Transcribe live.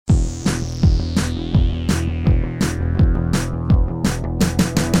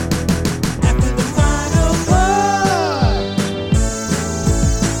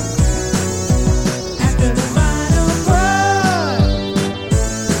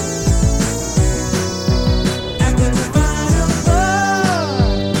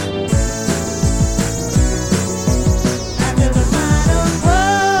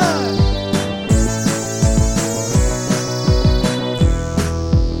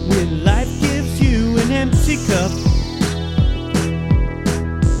empty cup.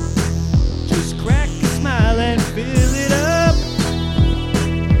 Just crack a smile and fill it up.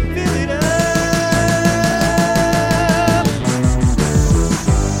 Fill it up.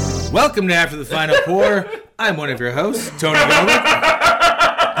 Welcome to After the Final Pour. I'm one of your hosts, Tony Golick.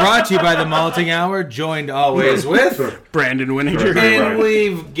 Brought to you by the Malting Hour, joined always with Brandon Winninger. And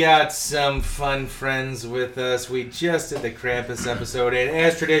we've got some fun friends with us. We just did the Krampus episode, and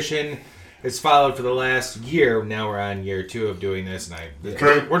as tradition, it's followed for the last year. Now we're on year 2 of doing this, and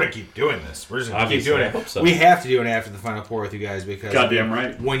we're going to keep doing this. We're just going to keep doing it. So. We have to do it after the Final Pour with you guys because Goddamn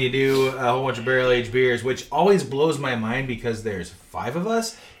right. When you do a whole bunch of barrel-aged beers, which always blows my mind because there's 5 of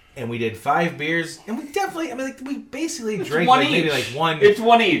us, and we did 5 beers, and we definitely, we basically drank maybe like one. It's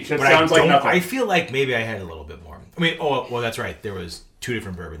one each. It sounds like nothing. I feel like maybe I had a little bit more. Well, that's right. There was 2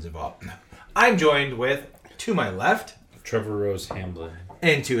 different bourbons involved. I'm joined with, to my left, Trevor Rose Hamblin.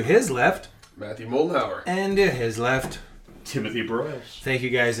 And to his left, Matthew Moldenhauer. And to his left, Timothy Broyles. Thank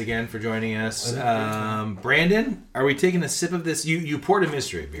you guys again for joining us. Brandon, are we taking a sip of this? You poured a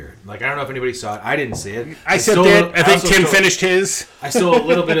mystery beer. I don't know if anybody saw it. I didn't see it. I sipped it. I think Tim finished his. I stole a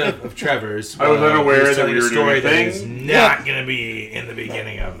little bit of Trevor's. I was unaware that we were doing a thing. That is not going to be in the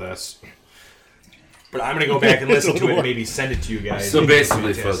beginning of this. But I'm going to go back and listen to it and maybe send it to you guys. So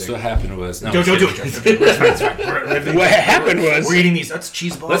basically, folks, what happened was... Don't do it. What happened was... We're eating these. That's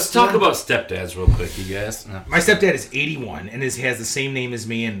cheese balls. Let's talk about stepdads real quick, you guys. My stepdad is 81 and has the same name as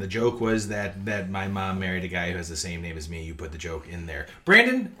me. And the joke was that my mom married a guy who has the same name as me. You put the joke in there.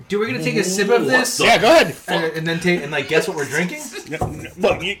 Brandon, we're going to take a sip of this? Yeah, go ahead. And then guess what we're drinking?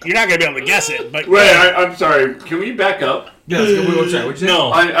 Look, you're not going to be able to guess it. But Wait, I'm sorry. Can we back up? Yeah, let's go. What'd you say?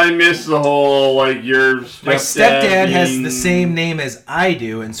 No. I missed the whole, your stepdad... My stepdad has the same name as I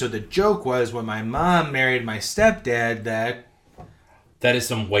do, and so the joke was when my mom married my stepdad that... That is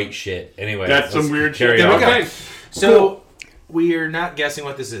some white shit. Anyway, that's some weird shit. There we go. Okay. So, we are not guessing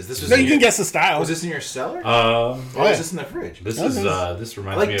what this is. This was you can guess the style. Was this in your cellar? Or was this in the fridge? This this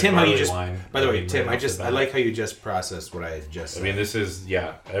reminds me of Tim, how you just... wine. By the way, Tim, I like how you just processed what I had just said. This is,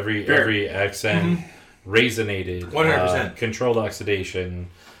 every accent... Raisinated, 100%, controlled oxidation.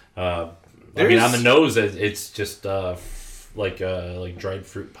 On the nose, it's just like dried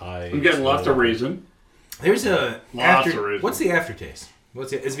fruit pie. I'm getting lots of raisin. There's lots of raisin. What's the aftertaste?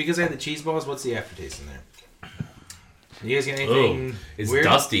 Is it because I had the cheese balls? What's the aftertaste in there? You guys got anything? It's weird?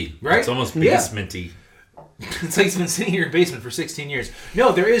 Dusty, right? It's almost basementy. It's like it's been sitting in your basement for 16 years.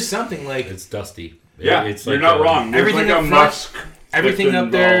 No, there is something like it's dusty. Yeah, it's you're not wrong. There's everything like a musk. Everything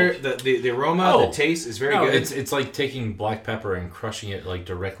up there, the aroma, the taste is very good. It's like taking black pepper and crushing it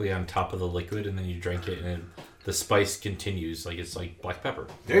directly on top of the liquid, and then you drink it, and the spice continues. It's like black pepper.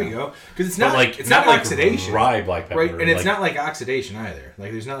 There you go. Because it's not it's not oxidation, dry black pepper, right? And it's not like oxidation either.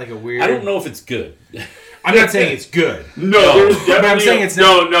 There's not a weird. I don't know if it's good. I'm not saying it's good. No, there's definitely. I'm saying it's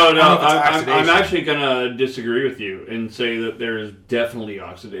not. No. I'm actually gonna disagree with you and say that there is definitely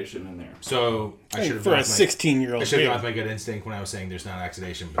oxidation in there. So I should have for a 16-year-old. I should have gone with my gut instinct when I was saying there's not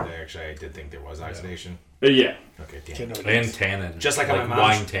oxidation, but actually I did think there was oxidation. Yeah. Okay. Damn. And tannin, just like how my mom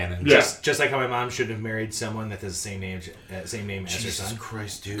wine tannin. Just like how my mom should have married someone that has the same name as her Jesus son.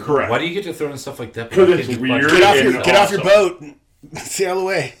 Christ, dude. Correct. Why do you get to throw in stuff like that? Because it's weird. Get off your boat. Sail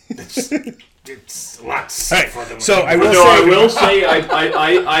away. It's lots. Right. So I will say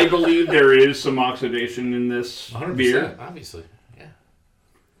I believe there is some oxidation in this 100%, beer. Obviously. Yeah.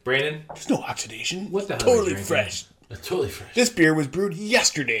 Brandon, there's no oxidation. What the hell? Totally fresh. Totally fresh. This beer was brewed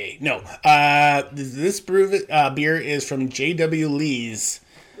yesterday. No, this beer is from J.W. Lee's.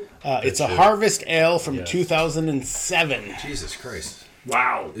 It's a Harvest Ale from 2007. Jesus Christ!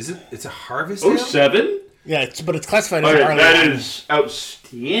 Wow. Is it? It's a Harvest Ale? 07? Yeah, but it's classified as barley. That is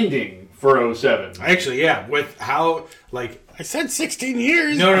outstanding for 07. Actually, yeah. With how I said 16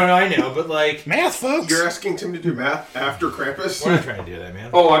 years. No, I know, but math, folks. You're asking Tim to do math after Krampus? We're not trying to do that,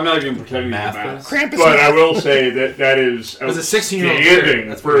 man. Oh, I'm not even pretending math. to do math. Krampus but math. I will say that is a 16-year-old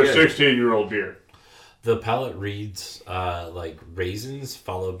beer. For a 16-year-old beer. The palate reads raisins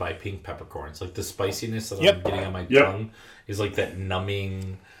followed by pink peppercorns. The spiciness that I'm getting on my tongue is that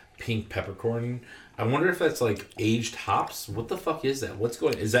numbing pink peppercorn. I wonder if that's aged hops. What the fuck is that? What's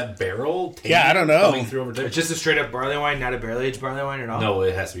going on? Is that barrel? Yeah, I don't know. Coming through over time? It's just a straight up barley wine, not a barrel aged barley wine at all? No,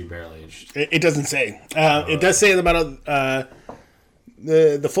 it has to be barrel aged. It doesn't say. It does say about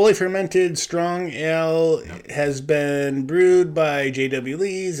the fully fermented strong ale has been brewed by J.W.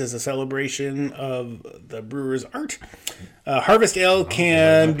 Lee's as a celebration of the brewer's art. Harvest Ale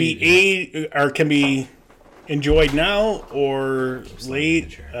can be enjoyed now or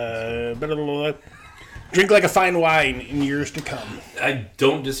late. Drink like a fine wine in years to come. I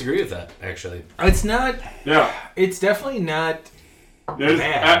don't disagree with that, actually. It's not. Yeah. It's definitely not. It's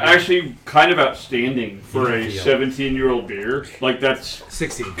bad. actually kind of outstanding for a 17-year-old beer. Like, that's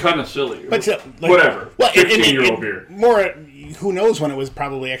 16. kind of silly. But Whatever. Well, 16-year-old beer. More, who knows when it was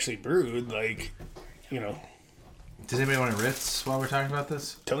probably actually brewed? Like, Does anybody want to Ritz while we're talking about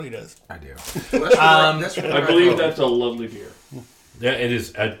this? Tony does. I do. I believe that's a lovely beer. Yeah, it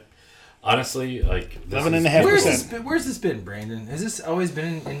is. Honestly, like... 11.5%. Where's this been, Brandon? Has this always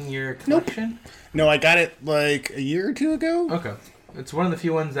been in your collection? No, I got it like a year or two ago. Okay. It's one of the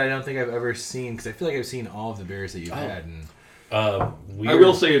few ones that I don't think I've ever seen, because I feel like I've seen all of the beers that you've had. And I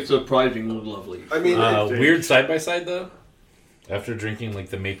will say it's surprisingly lovely. I mean, weird side-by-side, though. After drinking, like,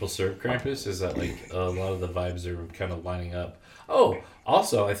 the maple syrup Krampus, is that, like, a lot of the vibes are kind of lining up. Oh,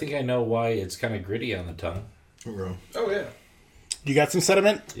 also, I think I know why it's kind of gritty on the tongue. oh yeah. You got some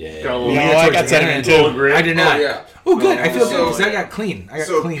sediment? Yeah. Got a little- I got sediment too. I did not. Oh yeah. Oh, good. I feel good So- because I got clean. I got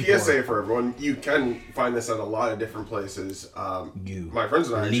So clean. PSA for everyone, you can find this at a lot of different places. My friends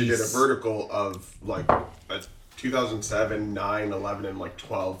and I actually did a vertical of like a 2007, 9, 11, and like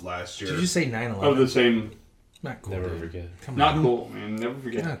 12 last year. Did you say 9/11? Of the same... Not cool. Never dude. forget. Come Not on. cool, man. Never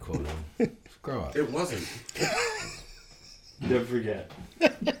forget. Not cool, dude. Grow up. It wasn't. Never forget.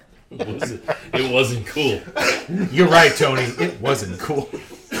 It wasn't cool. You're right, Tony. It wasn't cool.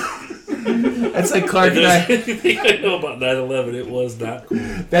 That's like Clark and I. I know about 9/11. It was not cool.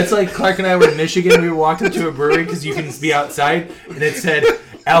 That's like Clark and I were in Michigan. We were walking to a brewery because you can be outside, and it said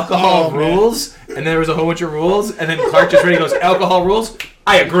alcohol rules, and then there was a whole bunch of rules, and then Clark just ready goes, alcohol rules?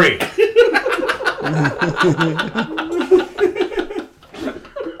 I agree.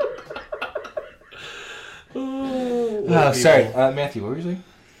 Sorry, Matthew, what were you saying?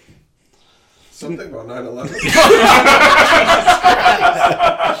 Something about 9/11.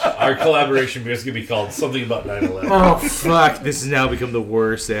 Our collaboration beer is going to be called something about 9/11. Oh, fuck. This has now become the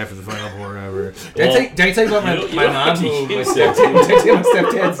worst after the Final Four ever. Did I tell you about my mom who my stepdad? Did I tell you my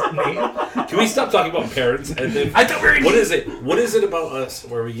stepdad's name? Can we stop talking about parents? And then, I thought we were... what is it? What is it about us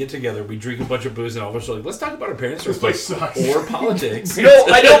where we get together, we drink a bunch of booze, and all of a sudden, like, let's talk about our parents or politics? No,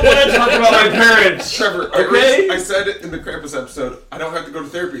 I don't want to talk about my parents. Trevor, Okay. I said it in the Krampus episode. I don't have to go to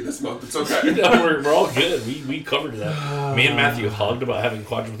therapy this month. It's okay. No, we're all good. We covered that. Me and Matthew hugged about having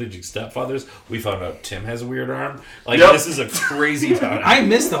quadriplegic stepfathers. We found out Tim has a weird arm. Like, This is a crazy time. I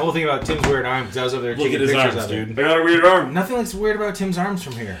missed the whole thing about Tim's weird arm because I was over there Look taking at his pictures arms, of it. dude. I got a weird arm. Nothing looks weird about Tim's arms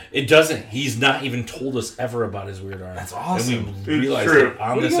from here. It doesn't. He's not even told us ever about his weird arm. That's awesome. And we realized true. it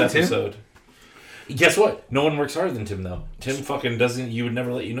on What do this you got, Tim? episode. Guess what? No one works harder than Tim, though. Tim fucking doesn't. You would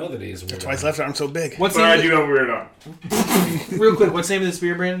never let you know that he has a weird That's why his arm. left arm's so big. What's But the I name do have a weird arm. real quick? What's the name of this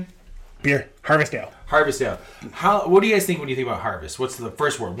beer, Brandon? Beer. Harvest Ale. Harvest Ale. What do you guys think when you think about harvest? What's the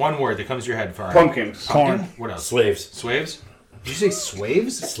first word? One word that comes to your head for Pumpkins. Corn. What else? Slaves. Swaves? Did you say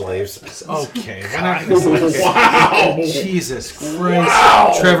swaves? Slaves. Okay, we're not gonna say wow. Jesus Christ.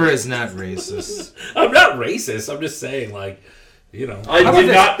 Wow. Trevor is not racist. I'm not racist. I'm just saying, like, you know. I did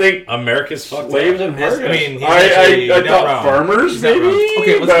not think America's fucked slaves up. and harvest. I mean, he's actually I not thought wrong. farmers, He's not maybe? wrong.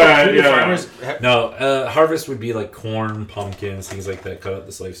 Okay, let's But, do yeah. farmers. No, harvest would be like corn, pumpkins, things like that. Cut out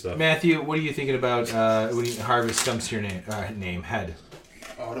the slave stuff. Matthew, what are you thinking about when harvest comes to your name? Head.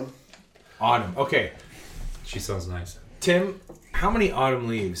 Autumn. Autumn. Okay. She sounds nice. Tim, how many autumn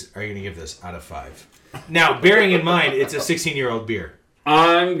leaves are you going to give this out of 5? Now, bearing in mind, it's a 16-year-old beer.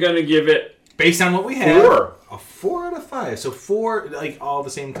 I'm going to give it Based on what we have. 4. A 4 out of 5. So 4, like, all the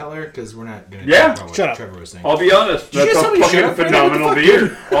same color? Because we're not going to Yeah. talk about what Shut up. Trevor was saying. I'll be honest. Did you That's just a tell me to shut fucking up, Brandon? phenomenal What the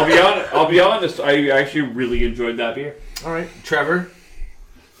beer. I'll be honest. I actually really enjoyed that beer. All right. Trevor.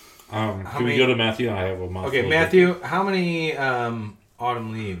 Can many- we go to Matthew? I have a mouthful. Okay, of Matthew, how many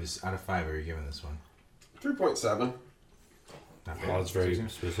autumn leaves out of 5 are you giving this one? 3.7. Not it. bad. Oh, that's very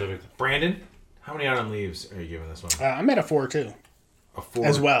specific. Brandon, how many autumn leaves are you giving this one? I'm at a 4 too. A 4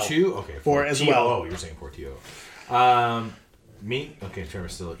 as well. 2? Okay, 4 as well. Oh, you're saying 4 TO. Meat? Okay,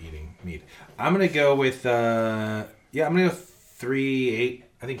 Trevor's still eating meat. I'm going to go with, I'm going to go 3.8.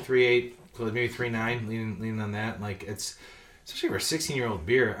 I think 3.8, maybe 3.9, leaning on that. Like, it's, especially for a 16-year-old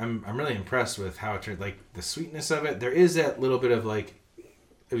beer, I'm really impressed with how it, like, the sweetness of it. There is that little bit of, like,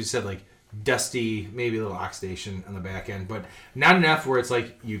 as you said, like, dusty, maybe a little oxidation on the back end, but not enough where it's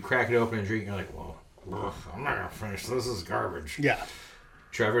like you crack it open and drink and you're like, well, I'm not going to finish. This is garbage. Yeah.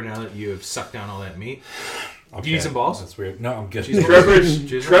 Trevor, now that you have sucked down all that meat, Okay. do you need some balls? That's weird. No, I'm good.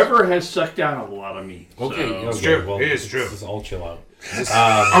 Trevor has sucked down a lot of meat. Okay, So. true. Well, It is true. This is all chill out.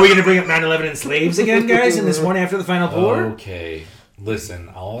 Are we going to bring up 9/11 and slaves again, guys, in this one after the Final Four? Okay. Listen,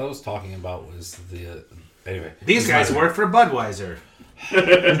 all I was talking about was the... Anyway. These guys work for Budweiser.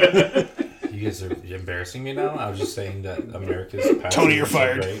 You You guys are embarrassing me now. I was just saying that America's Tony, you're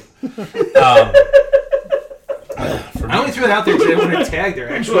fired. I only threw it out there because I didn't want to tag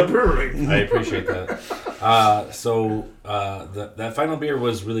their actual brewery. I appreciate that. That final beer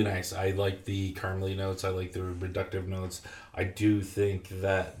was really nice. I like the caramely notes. I like the reductive notes. I do think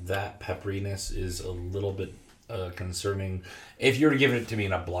that pepperiness is a little bit concerning. If you were to give it to me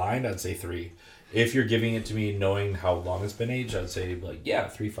in a blind, I'd say 3. If you're giving it to me knowing how long it's been aged, I'd say 3.5,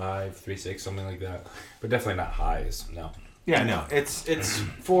 3.6, something like that. But definitely not highs. No. Yeah, no. It's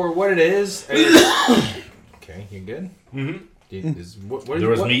for what it is. Okay, you good? Mm-hmm. There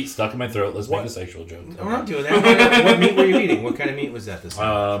was meat stuck in my throat. Let's make a sexual joke. I'm not doing that. What meat were you eating? What kind of meat was that this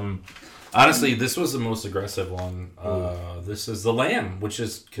time? Honestly, this was the most aggressive one. This is the lamb, which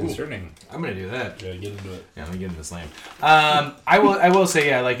is concerning. I'm gonna do that. Yeah, get into it. Yeah, let me get into this lamb. I will say,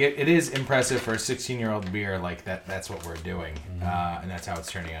 yeah, like it is impressive for a 16-year-old beer. Like that's what we're doing, and that's how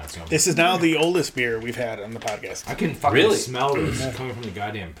it's turning out. So this is now the oldest beer we've had on the podcast. I can fucking smell this coming from the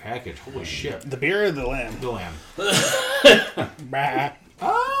goddamn package. Holy shit! The beer or the lamb? The lamb.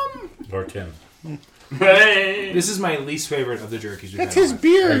 Or Tim. This is my least favorite of the jerkies we've had. That's his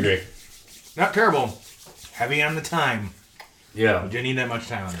beer. I agree. Not terrible. Heavy on the time. Yeah. We didn't need that much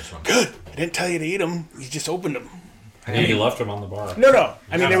time on this one. Good. I didn't tell you to eat them. You just opened them. And you left them on the bar. No.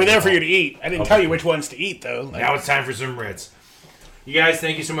 I mean, they were there for you to eat. I didn't tell you which ones to eat, though. Now it's time for some Ritz. You guys,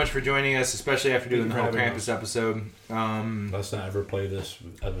 thank you so much for joining us, especially after doing the whole Krampus episode. Let's not ever play this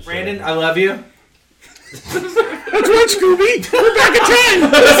episode. Brandon, I love you. That's right, Scooby. We're back at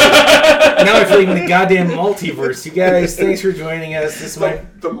 10. Now we're feeling the goddamn multiverse. You guys, thanks for joining us. This The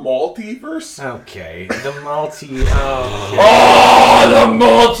multiverse? Okay. The multi... Oh, the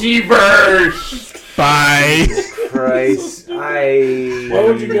multiverse! Bye. Christ. Why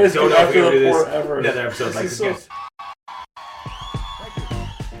would you guys don't go know if after we do the this poor ever? another episode like this.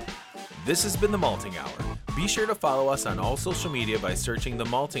 This has been The Malting Hour. Be sure to follow us on all social media by searching The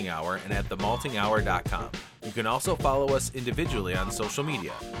Malting Hour and at themaltinghour.com. You can also follow us individually on social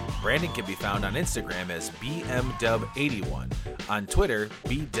media. Brandon can be found on Instagram as BMDub81, on Twitter,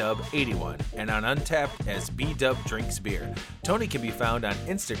 BDub81, and on Untapped as BDubDrinksBeer. Tony can be found on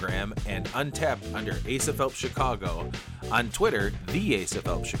Instagram and Untapped under Ace of Help Chicago, on Twitter, The Ace of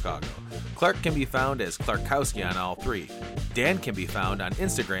Help Chicago. Clark can be found as Clarkowski on all 3. Dan can be found on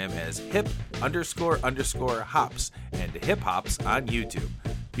Instagram as hip__hops and hip hops on YouTube.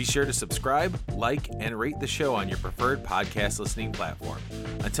 Be sure to subscribe, like, and rate the show on your preferred podcast listening platform.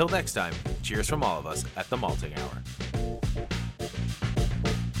 Until next time, cheers from all of us at The Malting Hour.